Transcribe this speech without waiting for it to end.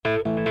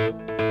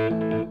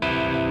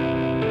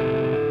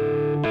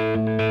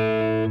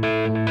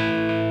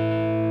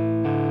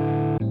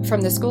From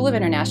the School of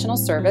International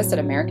Service at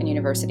American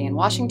University in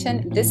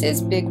Washington, this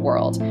is Big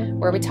World,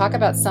 where we talk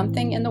about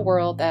something in the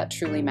world that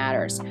truly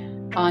matters.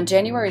 On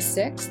January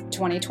 6,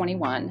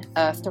 2021,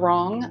 a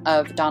throng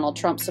of Donald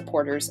Trump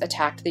supporters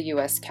attacked the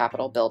U.S.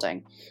 Capitol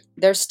building.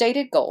 Their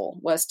stated goal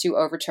was to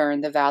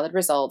overturn the valid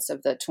results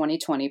of the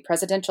 2020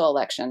 presidential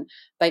election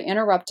by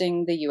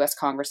interrupting the U.S.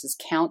 Congress's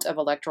count of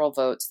electoral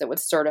votes that would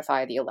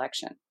certify the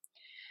election.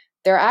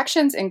 Their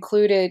actions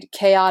included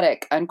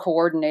chaotic,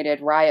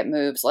 uncoordinated riot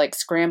moves like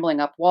scrambling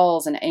up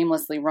walls and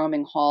aimlessly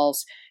roaming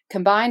halls,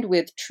 combined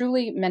with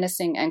truly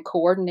menacing and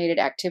coordinated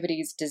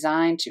activities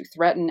designed to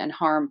threaten and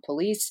harm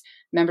police,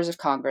 members of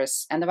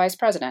Congress, and the vice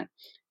president.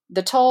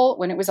 The toll,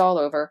 when it was all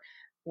over,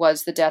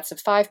 was the deaths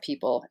of 5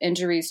 people,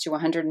 injuries to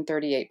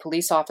 138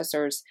 police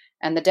officers,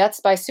 and the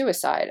deaths by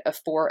suicide of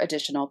 4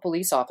 additional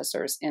police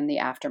officers in the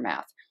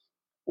aftermath.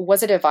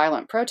 Was it a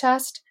violent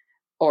protest,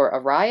 or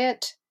a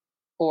riot,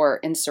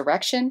 or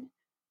insurrection,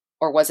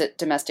 or was it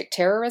domestic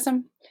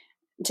terrorism?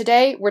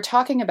 Today, we're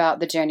talking about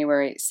the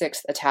January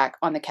 6th attack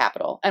on the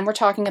Capitol, and we're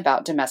talking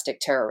about domestic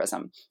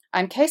terrorism.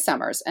 I'm Kay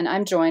Summers, and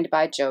I'm joined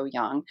by Joe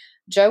Young.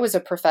 Joe is a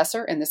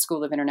professor in the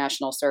School of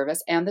International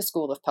Service and the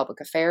School of Public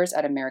Affairs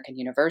at American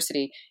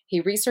University. He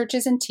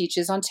researches and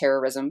teaches on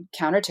terrorism,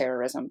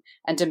 counterterrorism,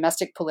 and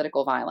domestic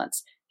political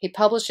violence. He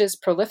publishes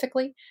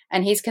prolifically,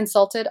 and he's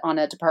consulted on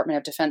a Department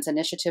of Defense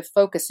initiative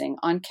focusing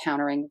on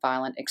countering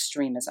violent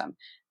extremism.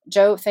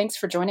 Joe, thanks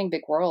for joining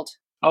Big World.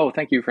 Oh,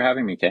 thank you for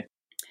having me, Kay.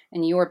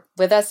 And you were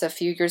with us a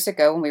few years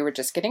ago when we were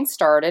just getting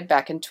started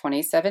back in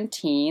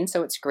 2017,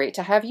 so it's great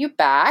to have you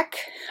back.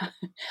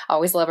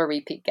 Always love a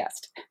repeat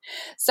guest.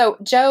 So,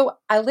 Joe,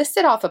 I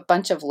listed off a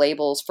bunch of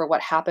labels for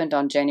what happened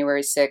on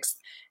January 6th,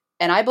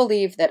 and I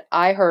believe that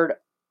I heard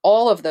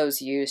all of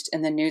those used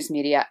in the news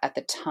media at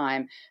the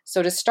time.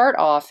 So to start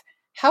off,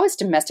 how is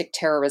domestic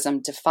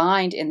terrorism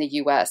defined in the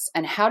U.S.,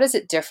 and how does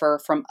it differ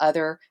from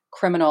other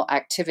criminal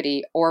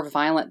activity or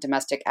violent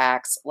domestic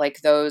acts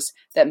like those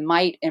that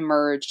might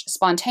emerge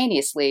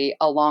spontaneously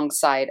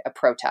alongside a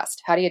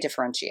protest? How do you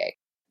differentiate?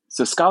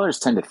 So scholars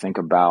tend to think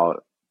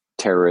about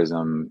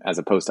terrorism as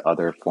opposed to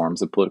other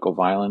forms of political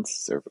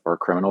violence or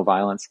criminal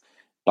violence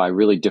by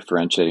really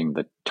differentiating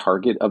the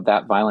target of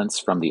that violence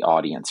from the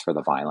audience for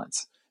the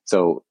violence.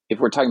 So if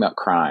we're talking about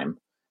crime,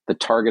 the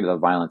target of the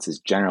violence is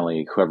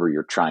generally whoever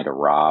you're trying to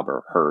rob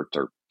or hurt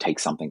or take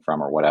something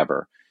from or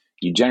whatever.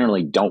 You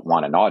generally don't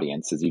want an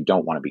audience, as you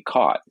don't want to be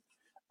caught.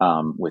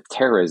 With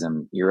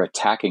terrorism, you're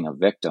attacking a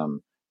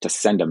victim to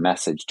send a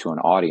message to an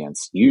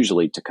audience,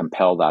 usually to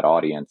compel that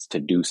audience to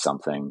do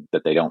something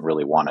that they don't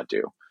really want to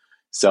do.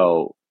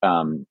 So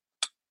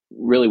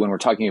really, when we're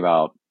talking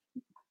about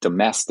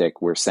domestic,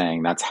 we're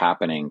saying that's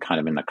happening kind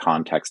of in the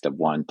context of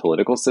one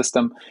political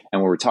system. And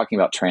when we're talking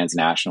about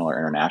transnational or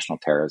international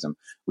terrorism,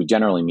 we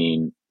generally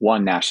mean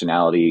one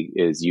nationality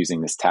is using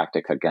this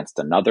tactic against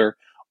another,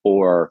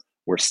 or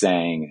we're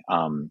saying,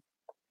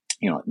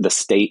 the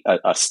state,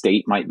 a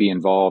state might be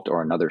involved,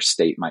 or another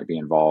state might be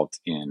involved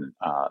in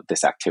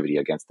this activity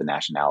against the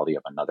nationality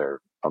of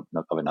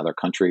another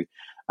country.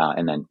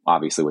 And then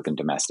obviously within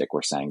domestic,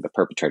 we're saying the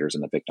perpetrators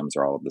and the victims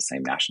are all of the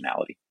same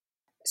nationality.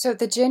 So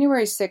the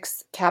January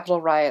 6th Capitol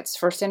riots'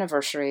 first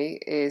anniversary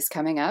is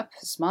coming up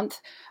this month.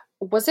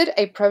 Was it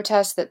a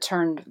protest that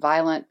turned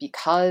violent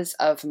because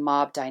of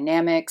mob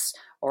dynamics,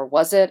 or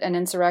was it an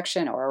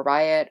insurrection or a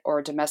riot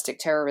or domestic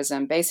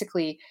terrorism?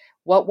 Basically,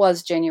 what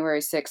was January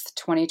 6th,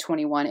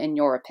 2021, in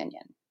your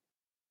opinion?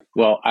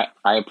 Well,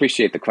 I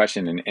appreciate the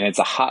question, and it's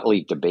a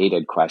hotly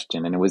debated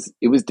question, and it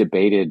was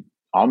debated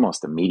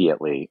almost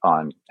immediately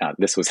on,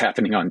 this was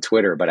happening on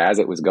Twitter, but as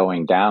it was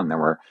going down, there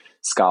were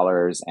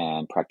scholars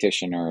and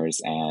practitioners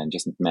and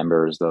just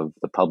members of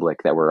the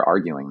public that were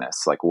arguing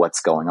this, like,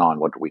 what's going on?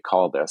 What do we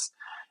call this?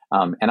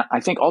 And I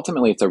think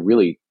ultimately it's a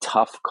really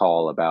tough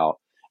call about,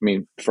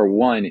 for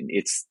one,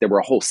 there were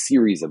a whole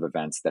series of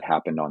events that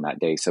happened on that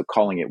day. So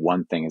calling it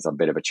one thing is a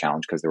bit of a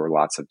challenge because there were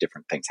lots of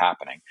different things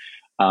happening.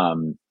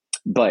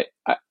 But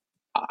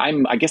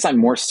I guess I'm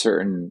more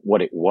certain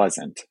what it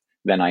wasn't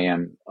than I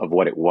am of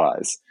what it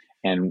was.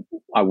 And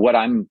what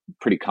I'm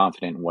pretty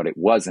confident in what it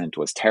wasn't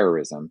was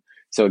terrorism.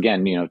 So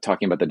again,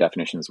 talking about the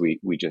definitions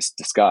we just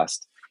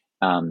discussed,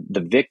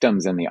 the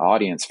victims and the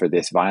audience for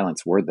this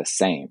violence were the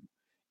same.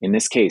 In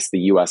this case, the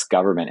U.S.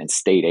 government and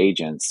state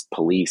agents,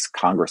 police,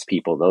 Congress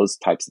people, those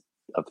types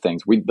of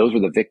things, those were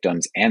the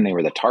victims and they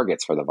were the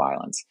targets for the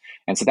violence.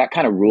 And so that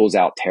kind of rules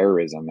out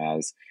terrorism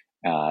as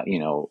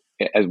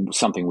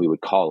something we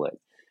would call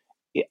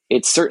it.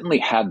 It certainly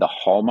had the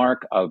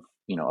hallmark of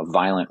a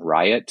violent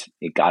riot.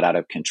 It got out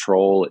of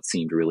control. It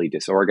seemed really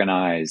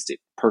disorganized,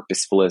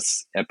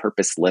 purposeless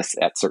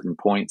at certain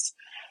points.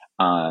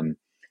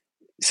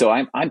 So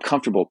I'm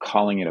comfortable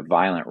calling it a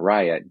violent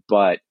riot,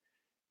 but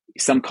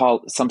some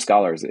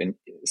scholars,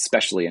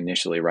 especially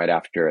initially right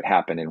after it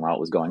happened and while it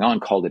was going on,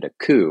 called it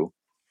a coup.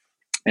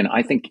 And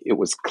I think it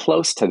was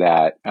close to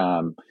that.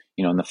 And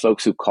the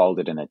folks who called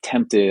it an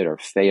attempted or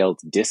failed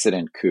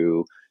dissident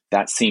coup,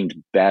 that seemed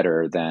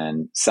better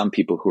than some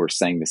people who are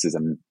saying this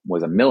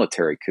was a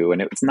military coup.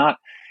 And it's not,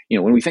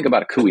 when we think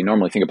about a coup, we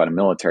normally think about a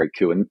military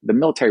coup, and the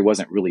military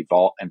wasn't really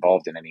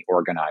involved in any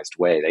organized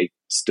way. They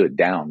stood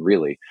down,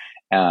 really,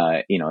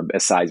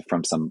 aside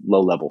from some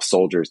low-level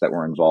soldiers that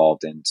were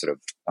involved in sort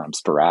of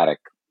sporadic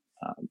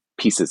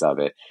pieces of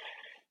it.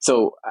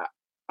 So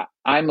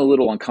I'm a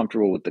little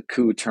uncomfortable with the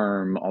coup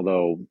term,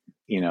 although,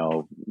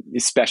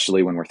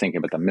 especially when we're thinking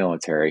about the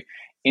military.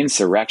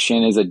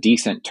 Insurrection is a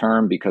decent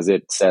term because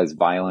it says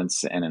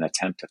violence and an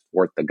attempt to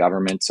thwart the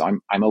government. So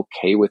I'm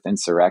okay with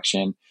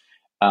insurrection.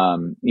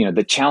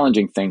 The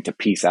challenging thing to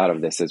piece out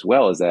of this as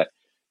well is that,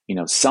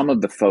 some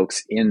of the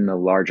folks in the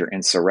larger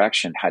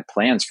insurrection had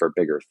plans for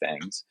bigger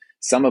things.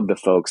 Some of the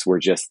folks were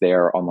just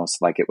there almost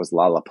like it was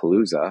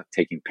Lollapalooza,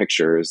 taking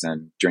pictures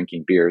and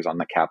drinking beers on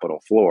the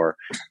Capitol floor.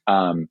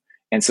 And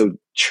so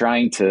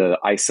trying to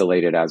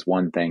isolate it as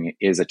one thing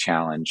is a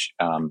challenge,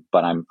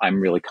 but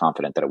I'm really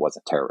confident that it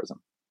wasn't terrorism.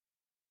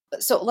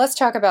 So let's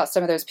talk about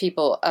some of those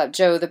people.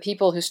 Joe, the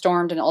people who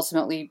stormed and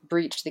ultimately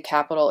breached the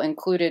Capitol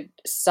included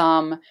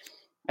some,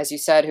 as you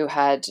said, who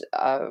had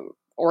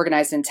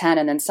organized intent,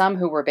 and then some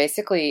who were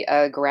basically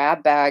a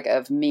grab bag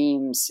of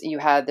memes. You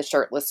had the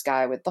shirtless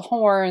guy with the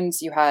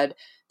horns. You had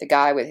the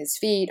guy with his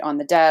feet on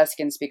the desk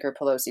in Speaker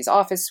Pelosi's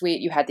office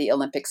suite. You had the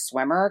Olympic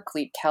swimmer,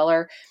 Clete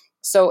Keller.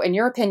 So in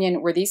your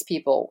opinion, were these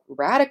people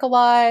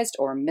radicalized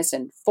or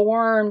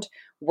misinformed?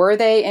 Were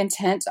they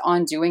intent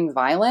on doing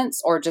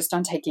violence or just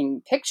on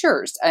taking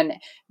pictures? And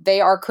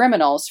they are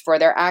criminals for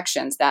their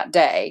actions that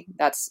day.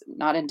 That's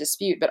not in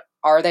dispute. But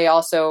are they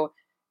also,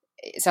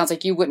 it sounds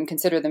like you wouldn't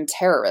consider them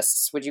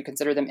terrorists. Would you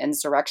consider them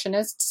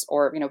insurrectionists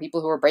or,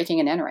 people who are breaking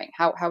and entering?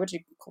 How would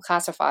you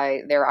classify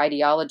their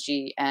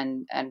ideology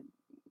and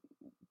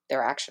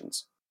their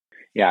actions?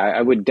 Yeah,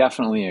 I would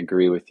definitely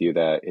agree with you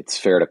that it's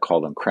fair to call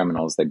them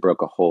criminals. They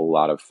broke a whole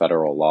lot of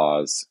federal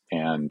laws,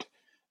 and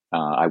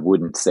I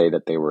wouldn't say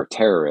that they were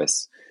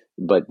terrorists.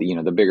 But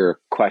the bigger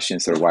question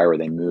is sort of why were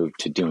they moved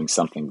to doing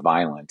something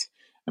violent?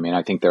 I mean,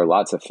 I think there are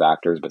lots of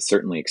factors, but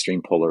certainly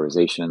extreme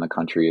polarization in the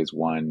country is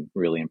one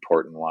really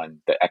important one.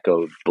 The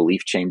echo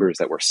belief chambers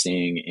that we're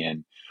seeing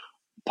in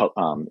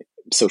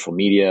social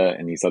media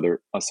and these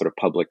other sort of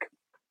public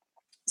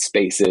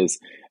spaces.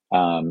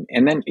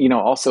 And then,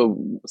 also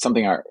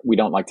something we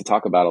don't like to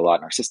talk about a lot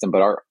in our system,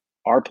 but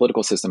our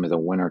political system is a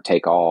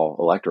winner-take-all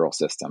electoral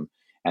system.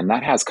 And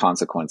that has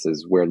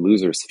consequences where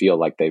losers feel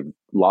like they've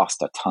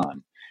lost a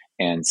ton.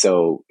 And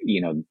so,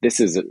 this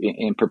is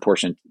in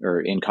proportion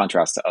or in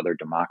contrast to other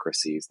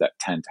democracies that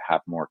tend to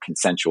have more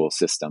consensual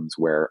systems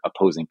where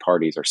opposing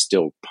parties are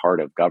still part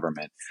of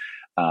government.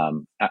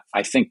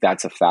 I think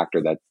that's a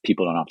factor that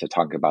people don't have to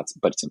talk about,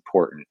 but it's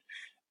important.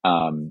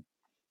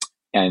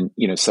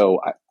 So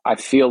I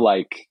feel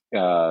like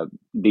for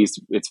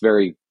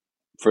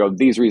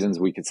these reasons,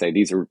 we could say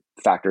these are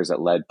factors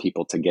that led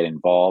people to get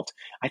involved.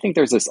 I think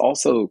there's this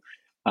also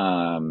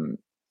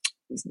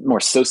more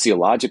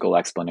sociological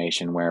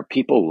explanation where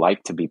people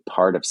like to be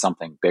part of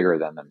something bigger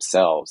than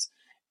themselves.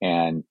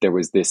 And there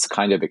was this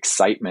kind of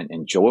excitement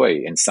and joy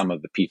in some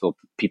of the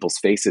people's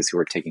faces who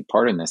were taking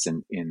part in this,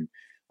 in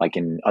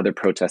other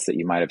protests that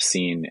you might have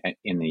seen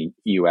in the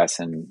U.S.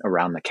 and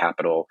around the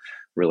Capitol,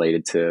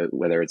 related to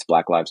whether it's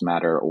Black Lives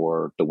Matter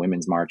or the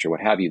Women's March or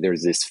what have you.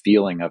 There's this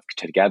feeling of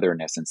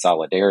togetherness and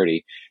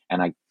solidarity.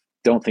 And I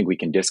don't think we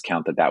can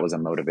discount that was a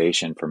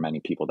motivation for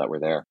many people that were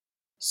there.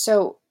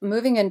 So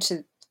moving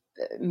into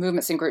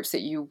movements and groups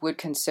that you would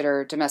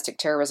consider domestic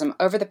terrorism,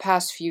 over the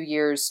past few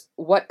years,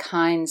 what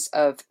kinds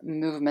of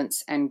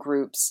movements and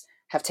groups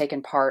have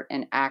taken part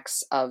in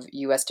acts of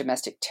U.S.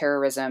 domestic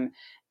terrorism?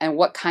 And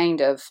what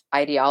kind of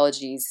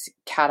ideologies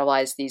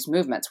catalyze these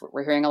movements?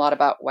 We're hearing a lot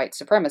about white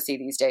supremacy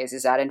these days.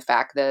 Is that in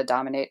fact the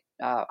dominant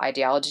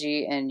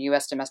ideology in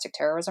U.S. domestic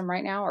terrorism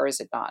right now, or is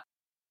it not?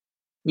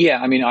 Yeah,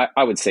 I mean,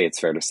 I would say it's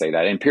fair to say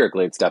that.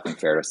 Empirically, it's definitely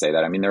fair to say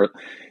that. I mean,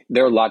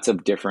 there are lots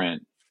of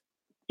different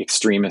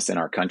extremists in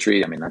our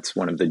country. I mean, that's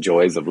one of the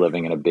joys of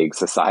living in a big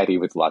society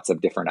with lots of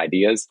different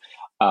ideas.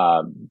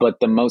 But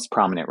the most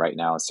prominent right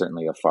now is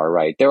certainly the far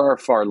right. There are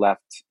far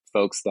left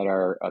folks that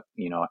are,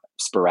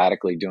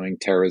 sporadically doing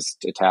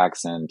terrorist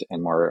attacks and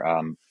more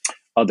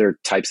other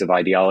types of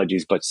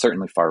ideologies, but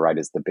certainly far right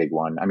is the big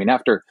one. I mean,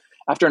 after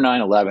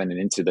 9/11 and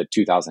into the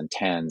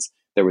 2010s,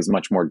 there was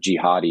much more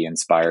jihadi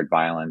inspired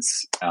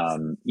violence,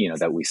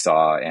 that we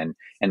saw,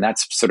 and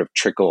that's sort of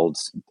trickled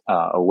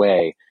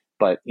away.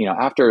 But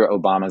after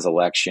Obama's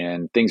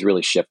election, things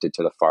really shifted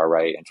to the far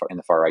right and in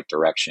the far right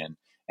direction,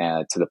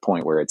 to the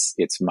point where it's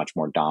much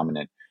more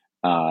dominant.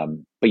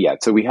 But yeah,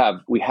 so we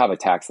have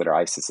attacks that are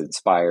ISIS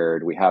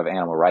inspired. We have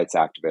animal rights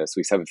activists.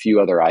 We have a few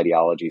other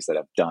ideologies that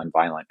have done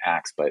violent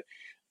acts, but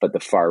the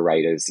far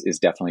right is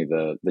definitely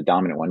the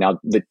dominant one. Now,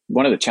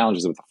 one of the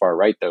challenges with the far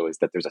right, though, is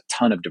that there's a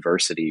ton of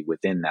diversity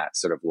within that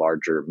sort of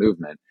larger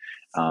movement.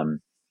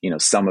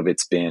 Some of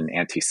it's been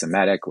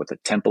anti-Semitic with the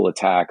temple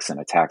attacks and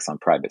attacks on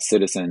private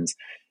citizens.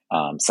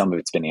 Some of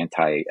it's been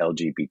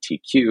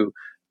anti-LGBTQ.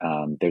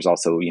 There's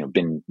also,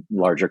 been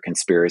larger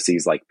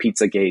conspiracies like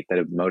Pizzagate that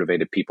have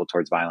motivated people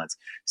towards violence.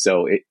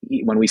 So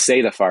when we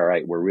say the far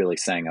right, we're really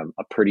saying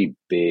a pretty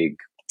big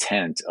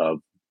tent of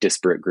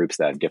disparate groups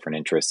that have different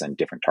interests and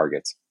different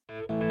targets.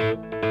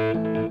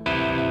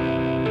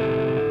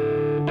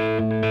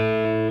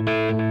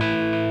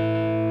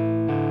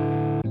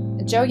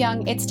 Joe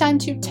Young, it's time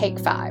to take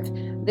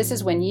 5. This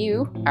is when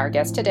you, our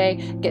guest today,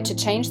 get to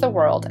change the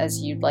world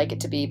as you'd like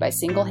it to be by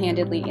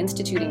single-handedly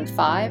instituting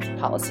 5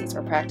 policies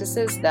or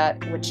practices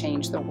that would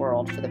change the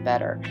world for the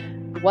better.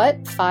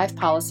 What 5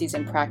 policies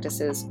and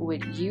practices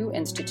would you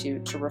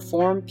institute to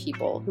reform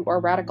people who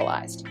are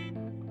radicalized?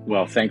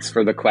 Well, thanks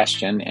for the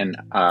question. And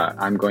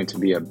I'm going to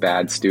be a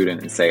bad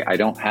student and say I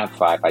don't have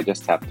 5, I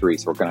just have 3.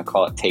 So we're going to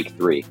call it take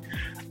 3.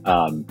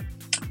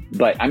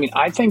 But I mean,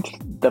 I think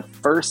the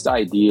first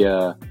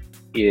idea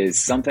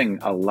is something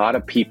a lot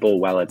of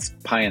people, while it's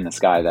pie in the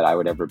sky that I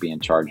would ever be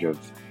in charge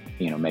of,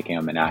 making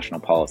them a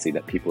national policy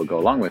that people would go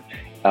along with.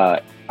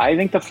 I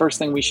think the first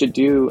thing we should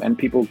do, and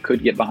people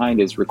could get behind,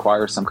 is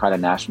require some kind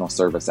of national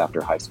service after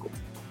high school.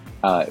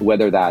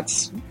 Whether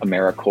that's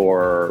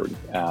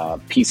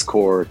AmeriCorps, Peace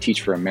Corps,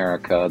 Teach for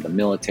America, the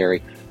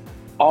military,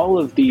 all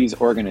of these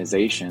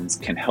organizations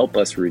can help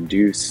us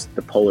reduce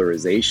the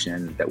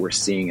polarization that we're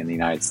seeing in the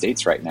United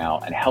States right now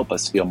and help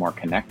us feel more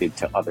connected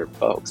to other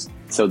folks.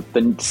 So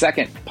the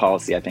second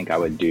policy I think I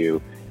would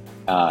do,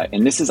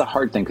 and this is a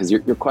hard thing because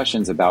your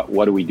question's about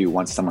what do we do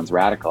once someone's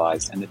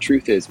radicalized. And the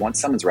truth is, once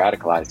someone's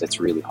radicalized, it's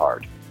really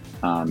hard.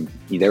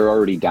 They're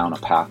already down a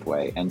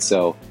pathway. And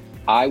so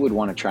I would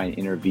want to try and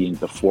intervene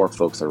before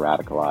folks are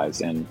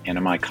radicalized.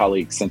 And my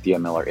colleague, Cynthia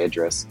Miller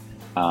Idris,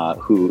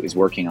 who is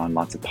working on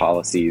lots of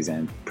policies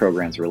and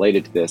programs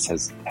related to this,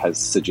 has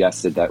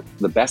suggested that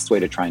the best way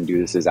to try and do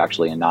this is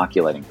actually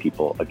inoculating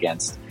people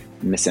against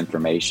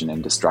misinformation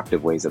and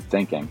destructive ways of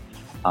thinking.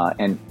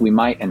 And we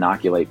might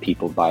inoculate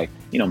people by,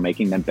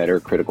 making them better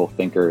critical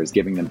thinkers,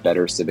 giving them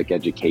better civic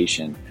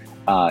education,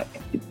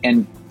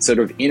 and sort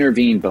of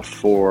intervene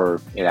before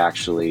it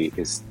actually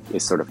is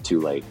sort of too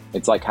late.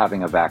 It's like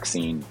having a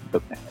vaccine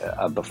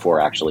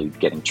before actually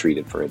getting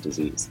treated for a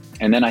disease.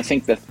 And then I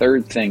think the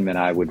third thing that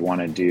I would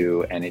want to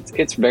do, and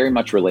it's very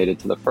much related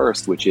to the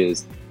first, which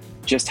is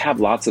just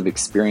have lots of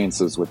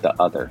experiences with the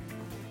other.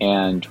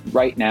 And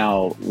right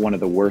now, one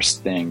of the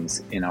worst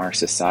things in our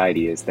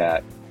society is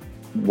that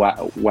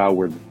while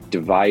we're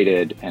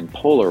divided and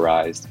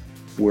polarized,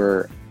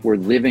 we're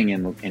living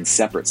in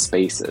separate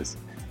spaces.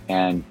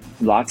 And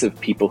lots of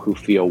people who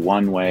feel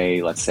one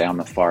way, let's say on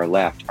the far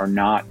left, are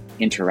not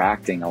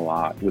interacting a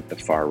lot with the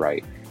far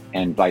right,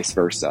 and vice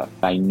versa.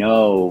 I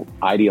know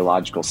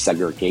ideological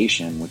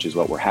segregation, which is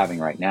what we're having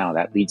right now,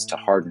 that leads to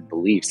hardened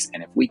beliefs.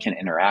 And if we can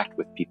interact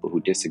with people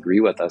who disagree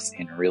with us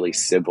in really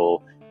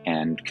civil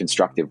and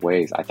constructive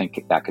ways, I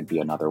think that could be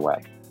another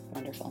way.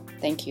 Wonderful.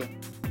 Thank you.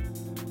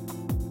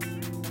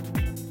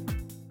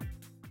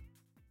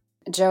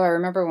 Joe, I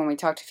remember when we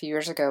talked a few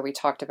years ago, we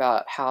talked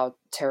about how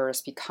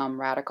terrorists become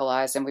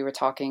radicalized, and we were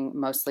talking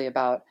mostly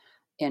about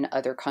in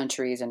other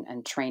countries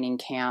and training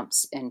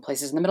camps in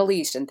places in the Middle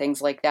East and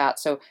things like that.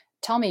 So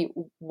tell me,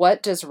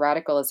 what does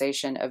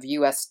radicalization of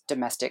U.S.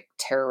 domestic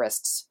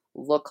terrorists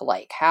look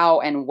like? How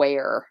and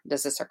where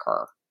does this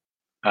occur?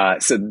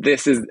 So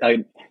this is,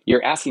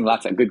 you're asking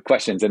lots of good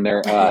questions, and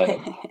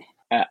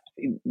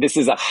this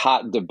is a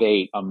hot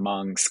debate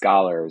among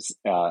scholars.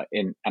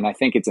 And I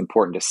think it's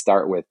important to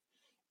start with,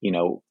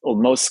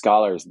 most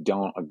scholars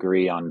don't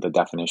agree on the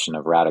definition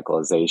of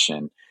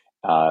radicalization,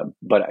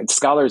 but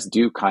scholars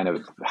do kind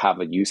of have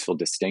a useful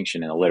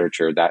distinction in the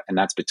literature and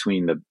that's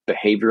between the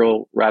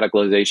behavioral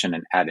radicalization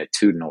and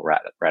attitudinal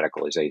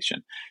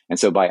radicalization. And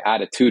so by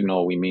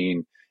attitudinal, we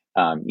mean,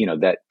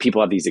 that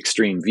people have these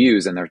extreme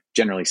views and they're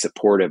generally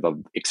supportive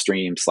of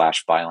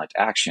extreme/violent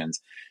actions.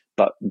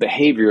 But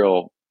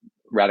behavioral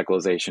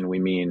radicalization, we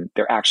mean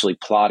they're actually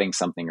plotting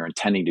something or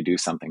intending to do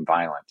something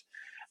violent.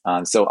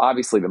 So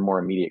obviously the more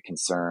immediate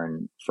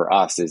concern for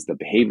us is the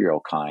behavioral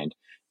kind.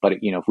 But,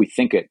 if we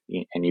think it,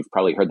 and you've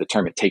probably heard the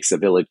term, it takes a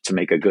village to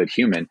make a good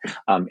human.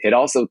 It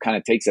also kind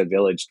of takes a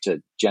village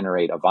to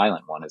generate a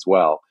violent one as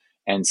well.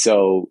 And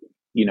so,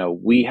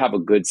 we have a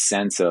good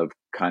sense of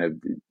kind of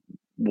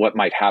what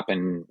might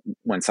happen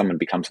when someone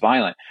becomes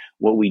violent.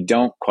 What we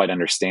don't quite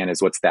understand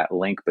is what's that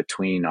link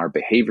between our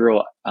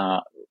behavioral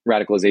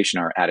radicalization,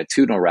 our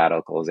attitudinal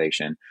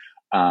radicalization.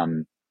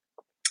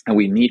 And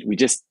we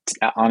just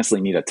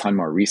honestly need a ton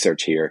more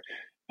research here.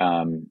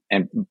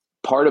 And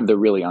part of the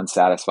really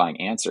unsatisfying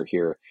answer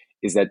here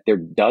is that there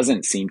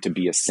doesn't seem to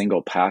be a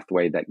single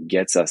pathway that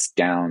gets us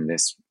down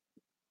this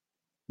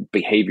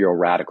behavioral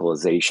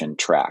radicalization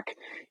track.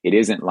 It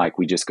isn't like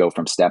we just go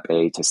from step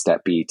A to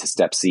step B to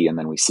step C and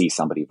then we see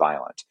somebody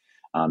violent.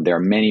 There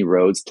are many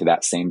roads to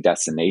that same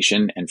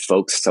destination, and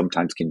folks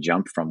sometimes can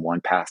jump from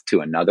one path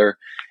to another.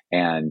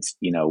 And,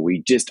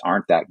 we just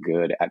aren't that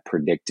good at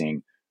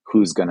predicting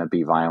who's going to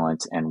be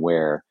violent and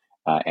where.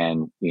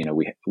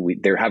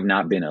 There have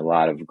not been a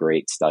lot of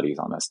great studies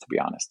on this, to be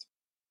honest.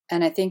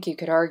 And I think you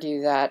could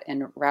argue that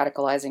in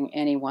radicalizing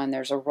anyone,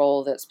 there's a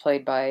role that's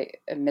played by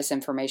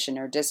misinformation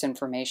or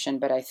disinformation.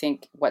 But I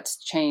think what's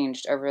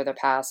changed over the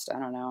past, I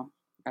don't know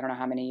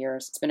how many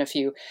years, it's been a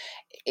few,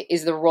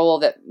 is the role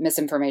that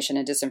misinformation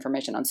and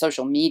disinformation on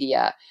social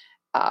media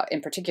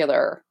in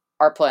particular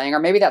are playing, or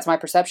maybe that's my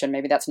perception,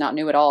 maybe that's not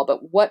new at all,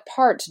 but what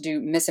part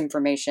do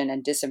misinformation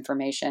and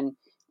disinformation,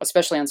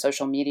 especially on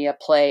social media,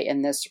 play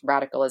in this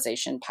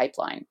radicalization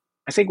pipeline?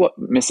 I think what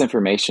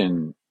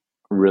misinformation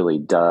really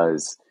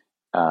does,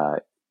 uh,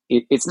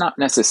 it's not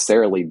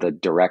necessarily the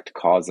direct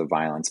cause of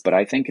violence, but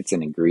I think it's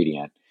an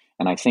ingredient.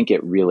 And I think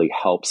it really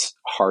helps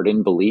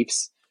harden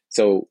beliefs.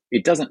 So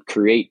it doesn't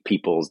create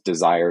people's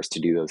desires to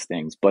do those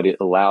things, but it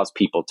allows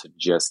people to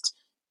just,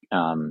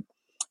 um,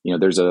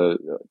 there's a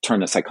term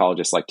that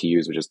psychologists like to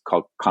use, which is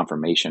called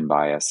confirmation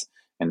bias.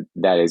 And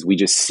that is, we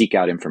just seek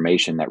out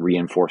information that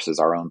reinforces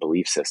our own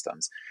belief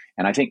systems.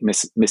 And I think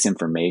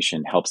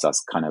misinformation helps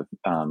us kind of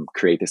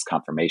create this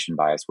confirmation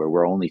bias where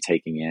we're only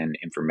taking in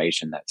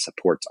information that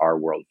supports our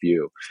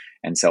worldview.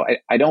 And so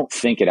I don't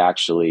think it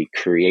actually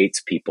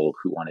creates people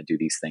who want to do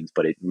these things,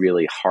 but it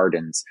really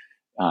hardens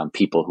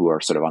people who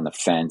are sort of on the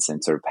fence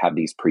and sort of have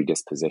these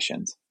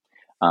predispositions.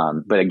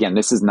 But again,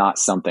 this is not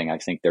something I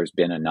think there's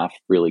been enough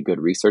really good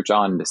research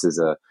on. This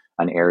is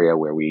an area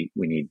where we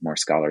need more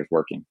scholars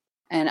working.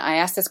 And I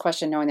asked this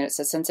question knowing that it's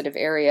a sensitive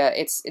area.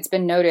 It's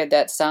been noted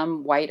that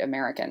some white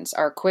Americans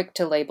are quick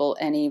to label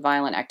any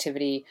violent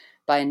activity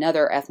by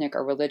another ethnic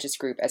or religious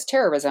group as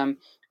terrorism,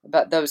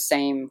 but those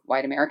same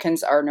white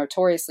Americans are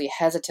notoriously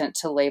hesitant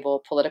to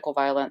label political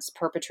violence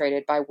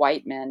perpetrated by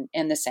white men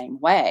in the same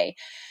way.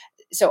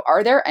 So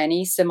are there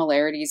any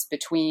similarities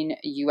between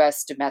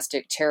U.S.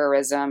 domestic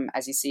terrorism,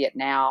 as you see it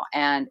now,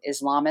 and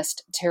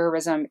Islamist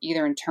terrorism,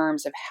 either in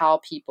terms of how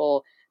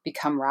people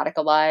become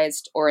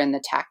radicalized or in the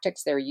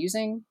tactics they're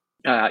using?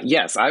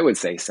 Yes, I would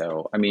say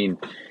so. I mean,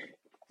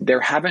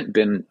 there haven't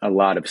been a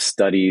lot of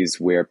studies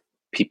where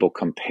people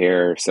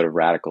compare sort of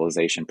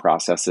radicalization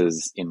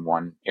processes in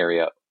one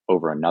area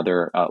over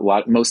another.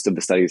 Most of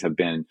the studies have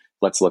been,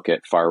 let's look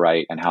at far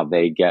right and how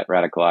they get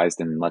radicalized,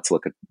 and let's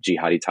look at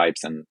jihadi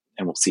types and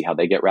we'll see how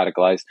they get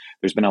radicalized.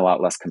 There's been a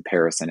lot less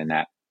comparison in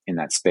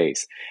that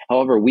space.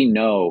 However, we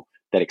know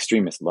that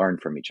extremists learn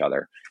from each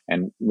other.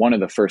 And one of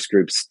the first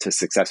groups to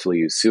successfully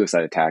use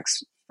suicide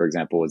attacks, for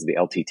example, was the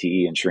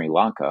LTTE in Sri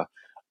Lanka.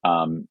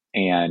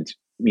 And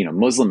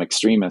Muslim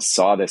extremists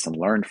saw this and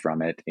learned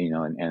from it,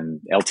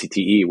 and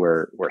LTTE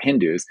were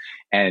Hindus.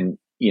 And,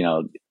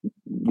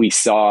 we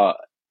saw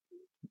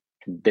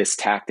this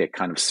tactic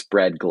kind of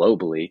spread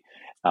globally,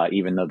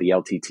 even though the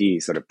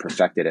LTTE sort of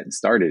perfected it and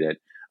started it.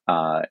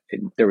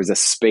 There was a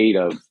spate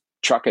of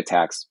truck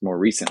attacks more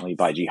recently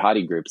by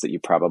jihadi groups that you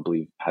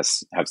probably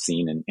have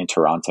seen in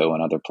Toronto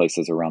and other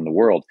places around the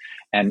world.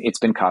 And it's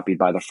been copied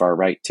by the far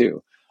right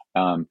too.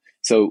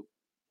 So,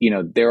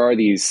 there are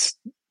these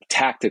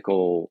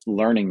tactical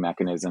learning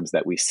mechanisms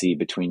that we see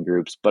between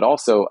groups, but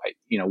also,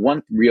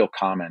 one real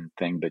common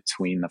thing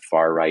between the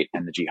far right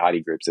and the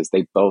jihadi groups is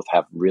they both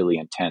have really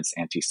intense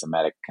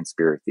anti-Semitic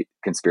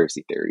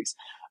conspiracy theories.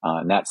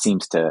 And that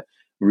seems to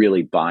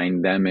really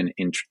bind them in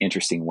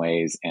interesting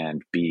ways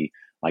and be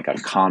like a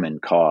common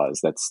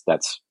cause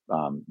that's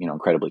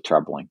incredibly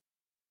troubling.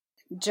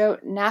 Joe,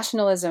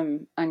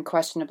 nationalism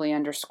unquestionably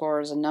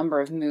underscores a number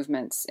of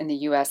movements in the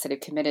U.S. that have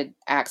committed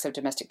acts of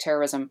domestic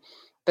terrorism,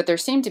 but there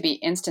seem to be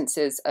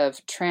instances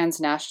of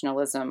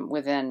transnationalism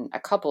within a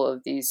couple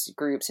of these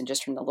groups. And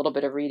just from the little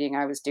bit of reading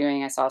I was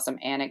doing, I saw some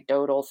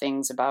anecdotal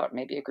things about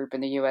maybe a group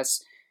in the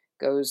U.S.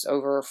 goes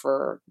over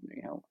for,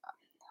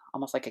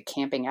 almost like a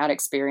camping out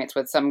experience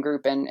with some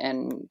group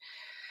in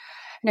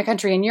a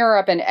country in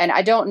Europe. And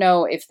I don't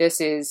know if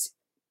this is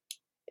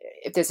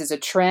a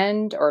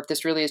trend or if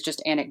this really is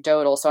just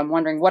anecdotal. So I'm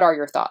wondering, what are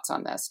your thoughts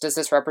on this? Does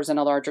this represent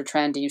a larger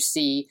trend? Do you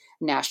see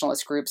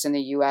nationalist groups in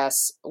the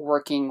U.S.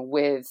 working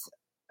with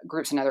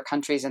groups in other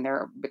countries and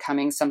they're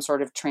becoming some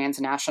sort of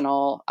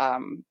transnational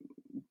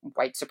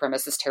white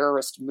supremacist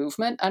terrorist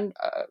movement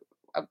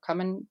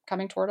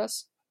coming toward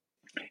us?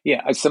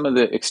 Yeah, some of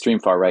the extreme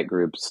far right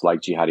groups, like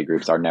jihadi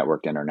groups, are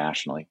networked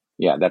internationally.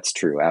 Yeah, that's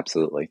true,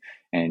 absolutely.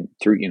 And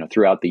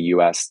throughout the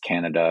U.S.,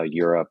 Canada,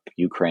 Europe,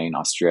 Ukraine,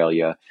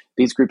 Australia,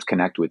 these groups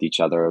connect with each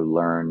other,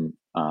 learn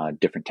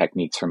different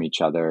techniques from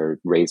each other,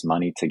 raise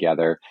money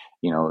together.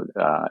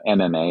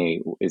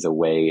 MMA is a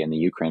way in the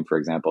Ukraine, for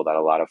example, that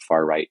a lot of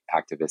far right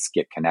activists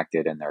get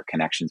connected, and there are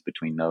connections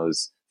between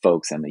those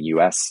folks and the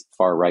U.S.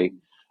 far right.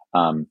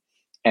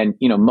 And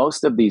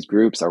most of these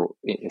groups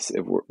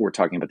if we're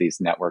talking about these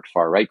networked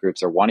far right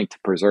groups, are wanting to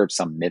preserve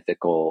some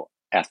mythical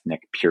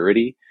ethnic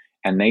purity,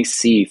 and they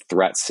see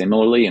threats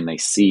similarly, and they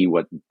see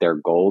what their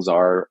goals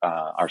are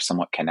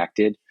somewhat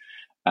connected.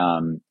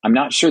 I'm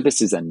not sure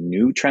this is a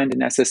new trend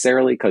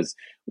necessarily, because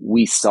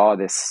we saw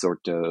this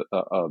sort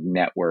of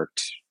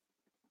networked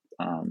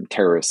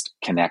terrorist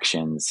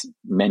connections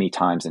many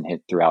times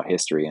throughout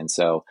history. And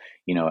so,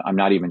 I'm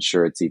not even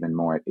sure it's even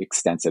more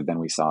extensive than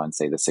we saw in,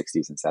 say, the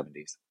 60s and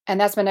 70s. And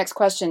that's my next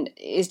question.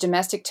 Is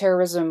domestic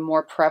terrorism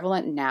more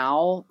prevalent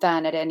now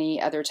than at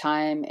any other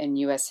time in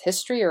U.S.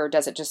 history, or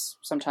does it just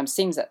sometimes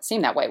seem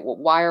that way?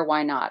 Why or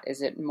why not?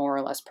 Is it more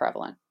or less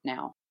prevalent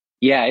now?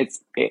 Yeah,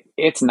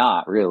 it's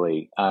not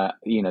really.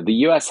 The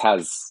U.S.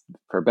 has,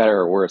 for better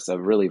or worse, a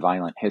really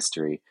violent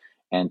history,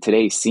 and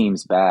today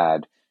seems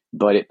bad.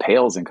 but it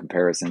pales in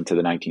comparison to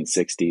the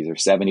 1960s or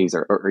 70s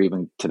or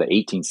even to the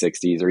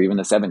 1860s or even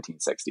the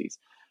 1760s.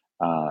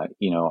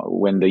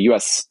 When the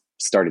U.S.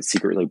 started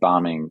secretly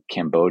bombing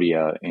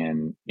Cambodia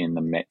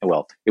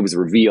it was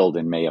revealed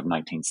in May of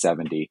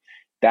 1970.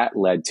 That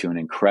led to an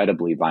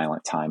incredibly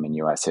violent time in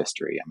U.S.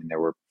 history. I mean,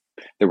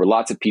 there were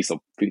lots of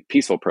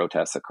peaceful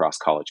protests across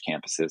college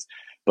campuses,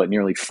 but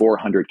nearly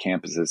 400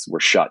 campuses were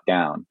shut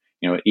down.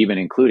 Even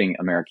including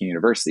American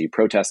University,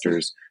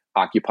 protesters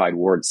occupied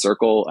Ward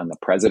Circle and the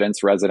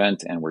president's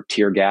residence and were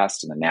tear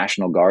gassed, and the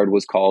National Guard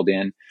was called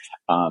in.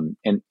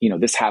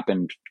 This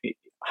happened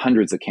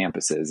hundreds of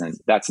campuses, and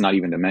that's not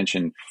even to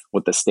mention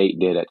what the state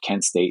did at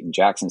Kent State and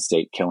Jackson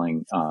State,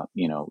 killing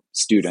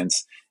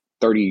students.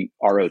 30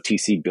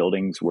 ROTC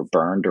buildings were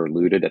burned or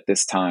looted at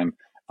this time.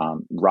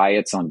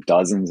 Riots on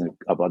dozens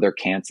of other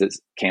campuses,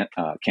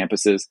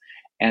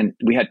 and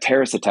we had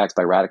terrorist attacks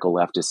by radical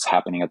leftists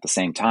happening at the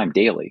same time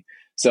daily.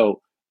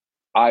 So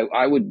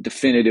I would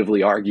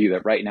definitively argue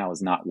that right now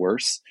is not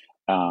worse.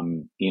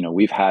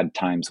 We've had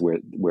times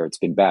where it's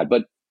been bad,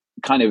 but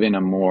kind of in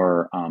a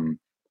more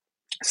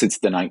since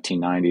the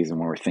 1990s, and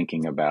when we're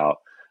thinking about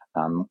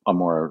a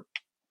more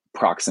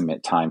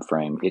proximate time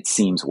frame, it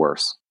seems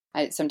worse.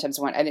 I sometimes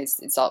want, I mean,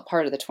 it's all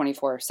part of the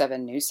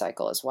 24/7 news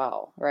cycle as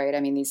well, right? I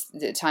mean,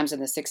 the times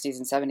in the 60s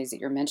and 70s that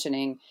you're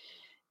mentioning,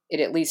 it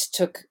at least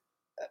took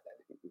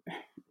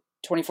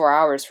 24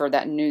 hours for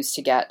that news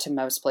to get to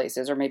most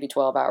places, or maybe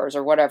 12 hours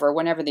or whatever,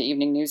 whenever the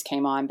evening news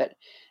came on. But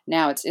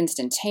now it's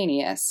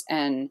instantaneous,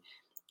 and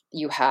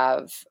you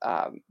have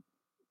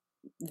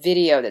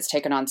video that's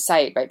taken on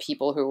site by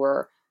people who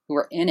were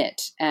in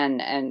it,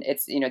 and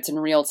it's it's in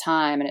real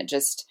time, and it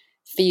just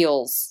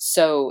feels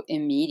so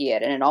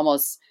immediate, and it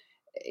almost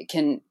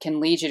can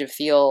lead you to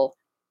feel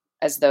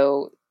as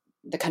though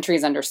the country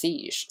is under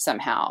siege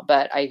somehow.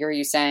 But I hear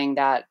you saying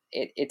that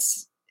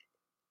it's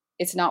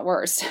not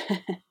worse.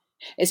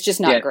 It's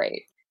just not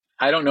great.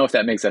 I don't know if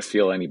that makes us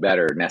feel any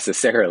better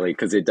necessarily,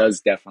 because it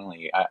does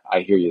definitely,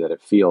 I hear you that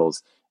it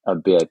feels a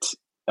bit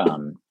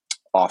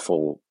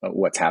awful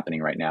what's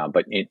happening right now.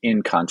 But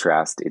in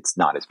contrast, it's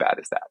not as bad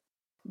as that.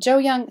 Joe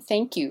Young,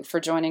 thank you for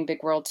joining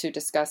Big World to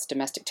discuss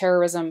domestic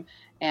terrorism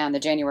and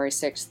the January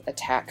 6th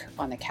attack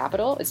on the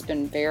Capitol. It's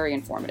been very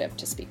informative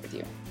to speak with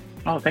you.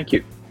 Oh, thank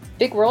you.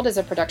 Big World is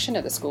a production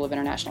of the School of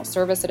International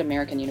Service at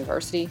American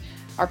University.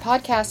 Our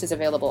podcast is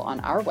available on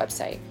our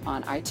website,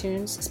 on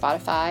iTunes,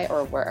 Spotify,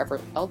 or wherever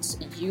else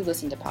you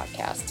listen to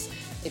podcasts.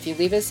 If you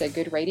leave us a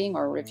good rating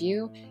or a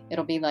review,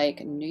 it'll be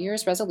like New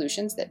Year's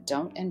resolutions that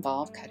don't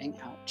involve cutting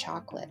out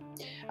chocolate.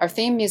 Our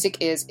theme music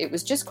is It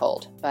Was Just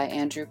Cold by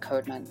Andrew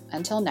Codeman.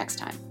 Until next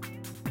time.